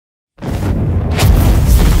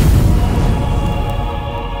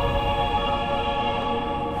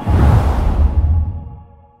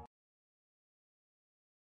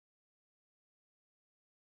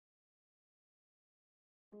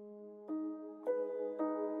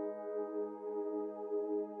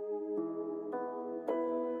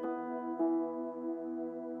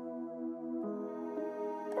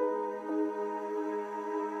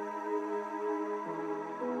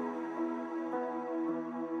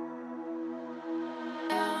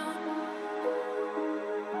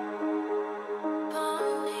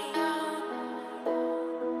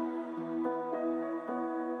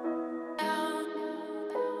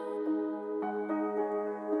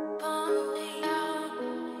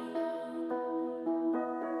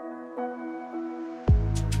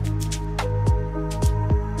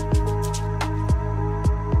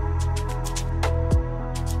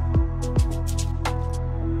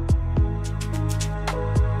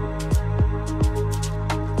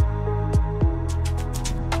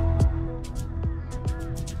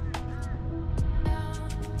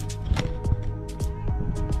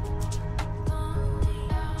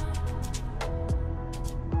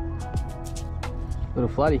Little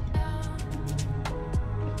floody.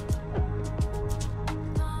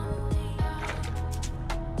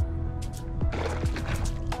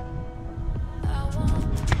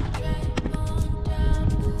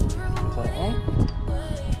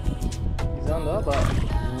 He's under, but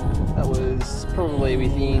that was probably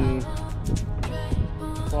within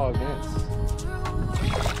 5 minutes.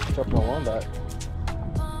 Dropping my line back.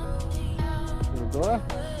 Little guy.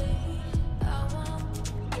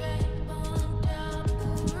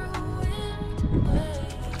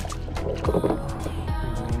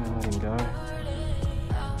 Let him go.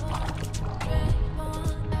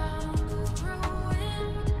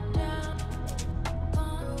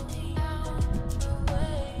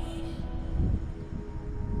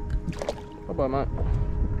 Bye-bye, mate.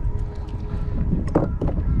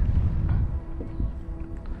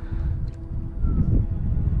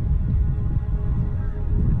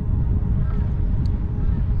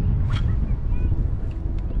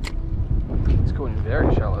 It's caught in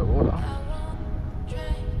very shallow water.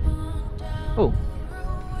 Oh,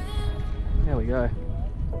 there we go.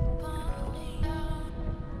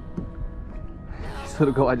 This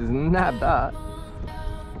little guy just nabbed that.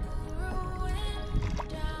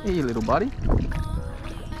 Here, you little buddy.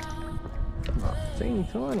 Oh, teeny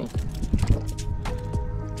tiny.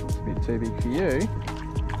 It's a bit too big for you.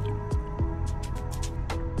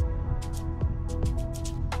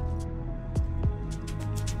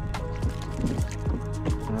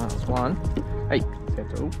 Oh, that's one. Hey,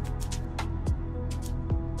 settle.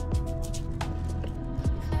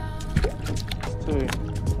 That's two.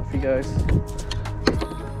 Off he goes.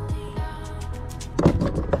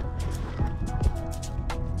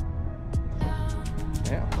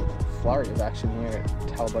 Yeah, flurry of action here at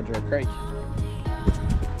Tallebudgera Creek.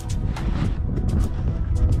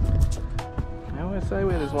 I always say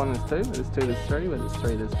where there's one, there's two, where there's two, there's three, where there's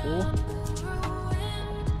three, there's four.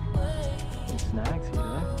 Some snags here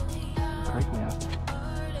though. Creek mouth.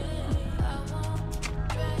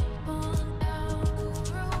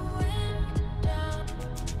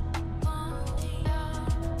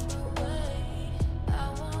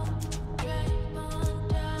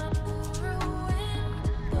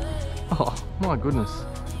 Oh my goodness,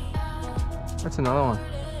 that's another one.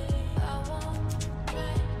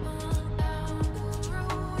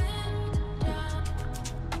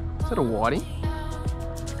 Is that a whiting?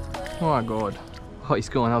 Oh my god. Oh, he's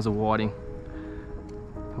gone, that was a whiting.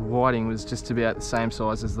 The whiting was just about the same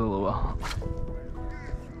size as the lure.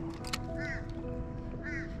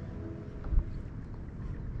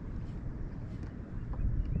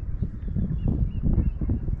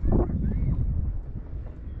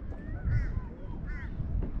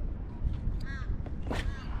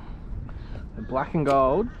 Black and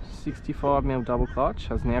gold 65mm double clutch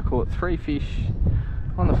has now caught 3 fish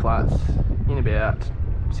on the flats in about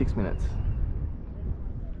 6 minutes.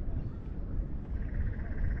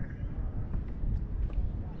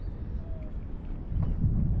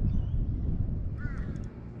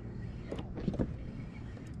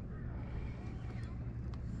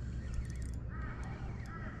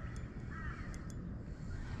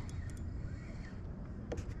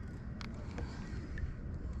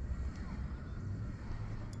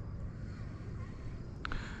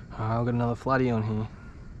 I've got another floody on here.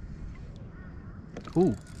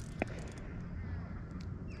 Ooh.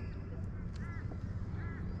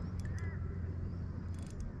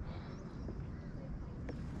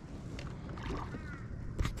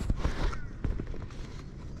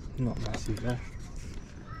 Not massive though.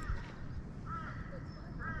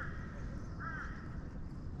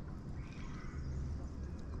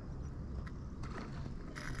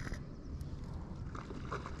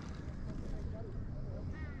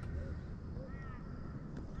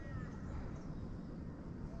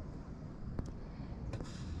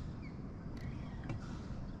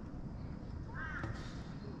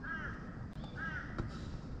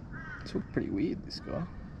 It's looked pretty weird, this guy.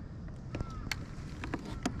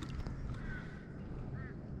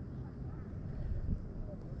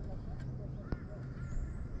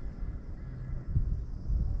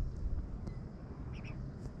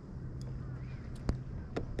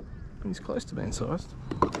 He's close to being sized.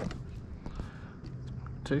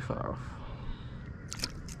 Too far off.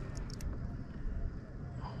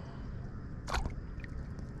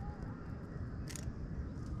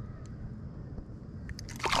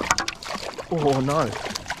 Oh no.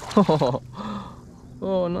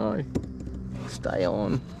 Oh no. Stay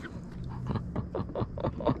on.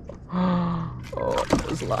 Oh, that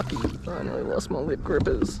was lucky. I nearly lost my lip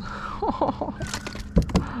grippers.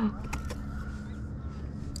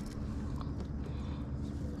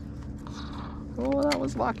 Oh, that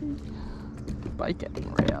was lucky.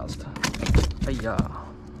 Bacon roused. Hey,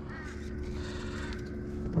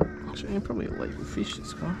 actually, probably a legal fish,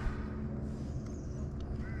 this guy.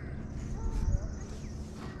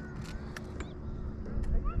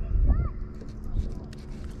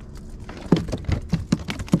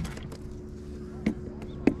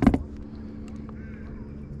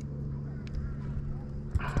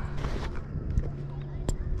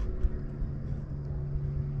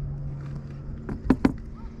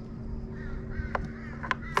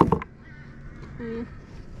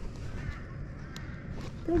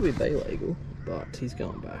 Probably illegal, but he's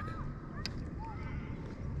going back.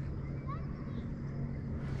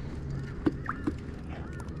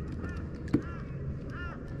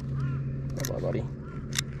 Bye bye, buddy.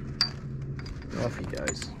 Off he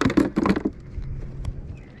goes.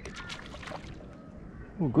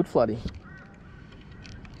 Oh, good floody.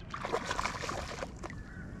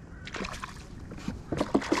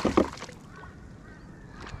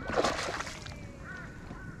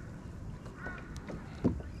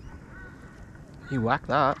 You whack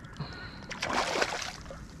that.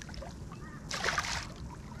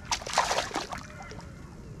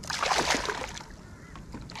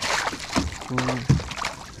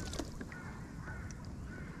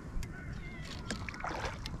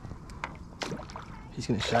 He's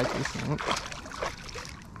gonna shake this thing.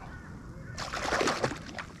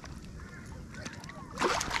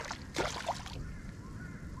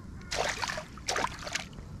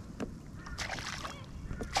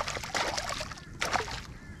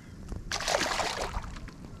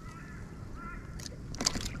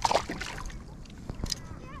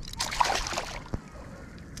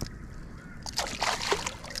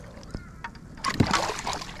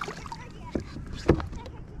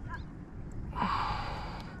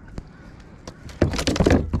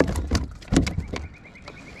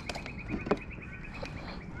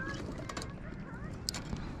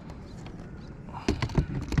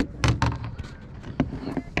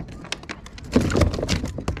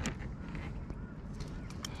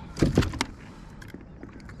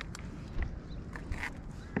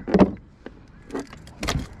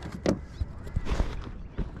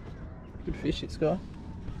 Good fish, this guy.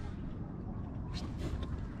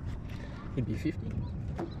 He'd be 50.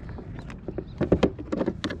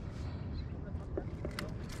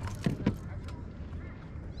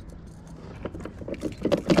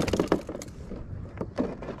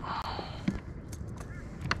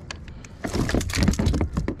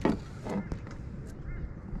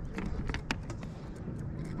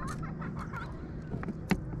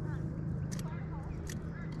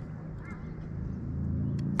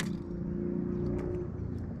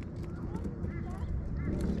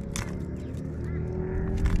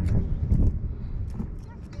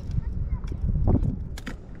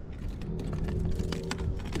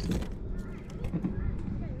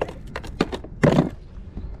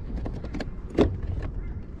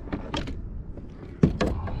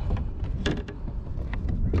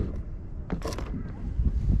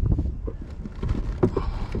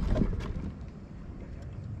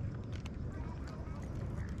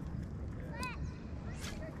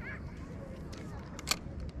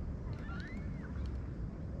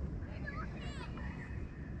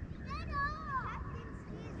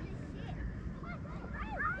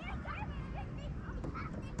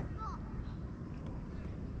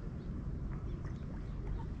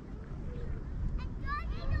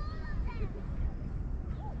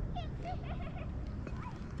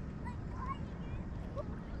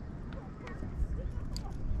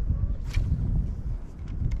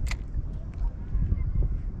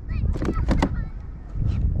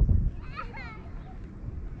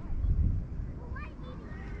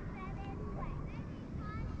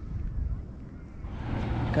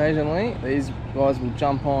 Occasionally, these guys will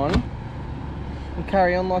jump on and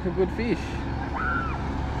carry on like a good fish.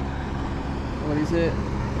 What is it?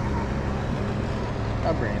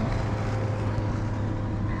 A brand.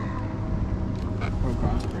 Or a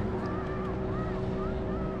grass brand.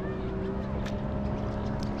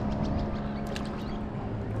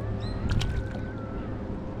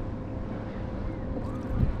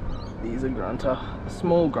 He's a grunter, a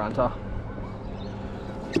small grunter.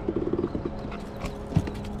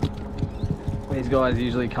 These guys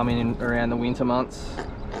usually come in around the winter months.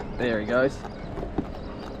 There he goes.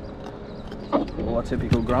 All our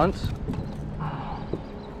typical grunts.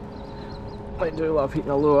 They do love hitting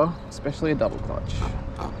a lure, especially a double clutch.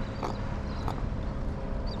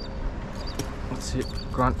 That's it.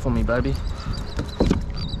 Grunt for me, baby.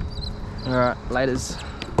 Alright, laters.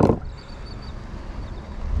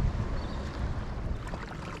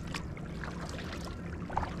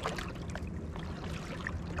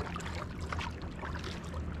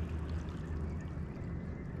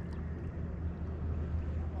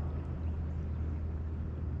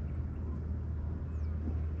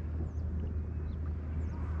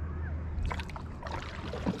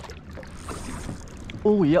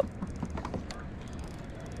 Oh, yep.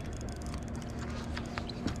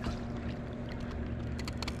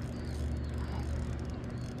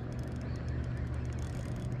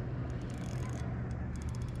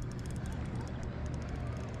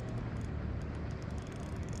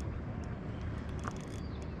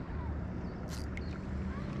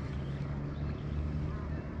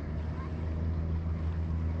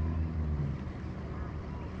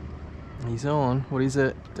 He's on. What is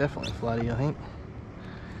it? Definitely flatty, I think.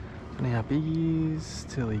 Don't know how big he is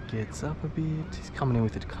till he gets up a bit. He's coming in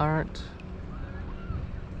with the current.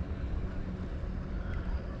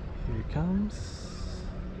 Here he comes.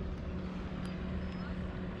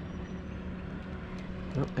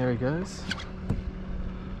 Oh, there he goes.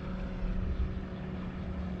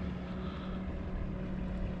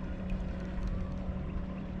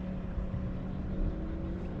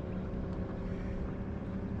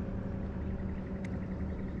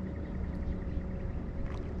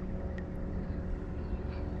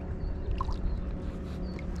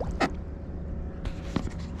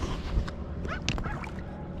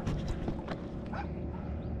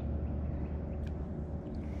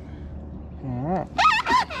 Alright.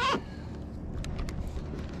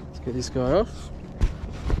 Let's get this guy off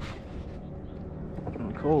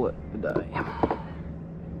and call it a day.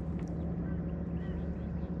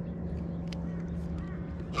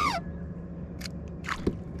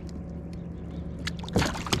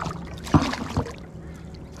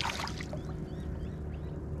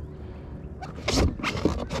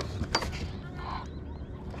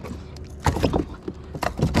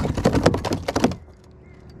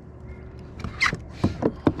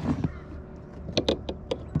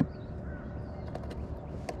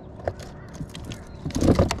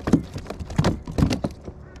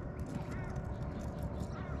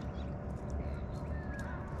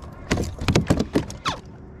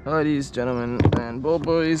 Ladies, gentlemen, and ball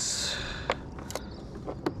boys,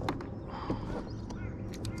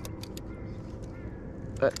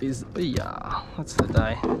 that is, yeah, that's the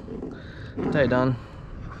day. Day done.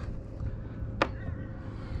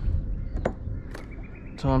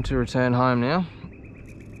 Time to return home now.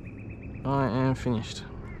 I am finished.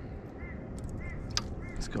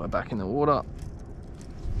 This guy back in the water.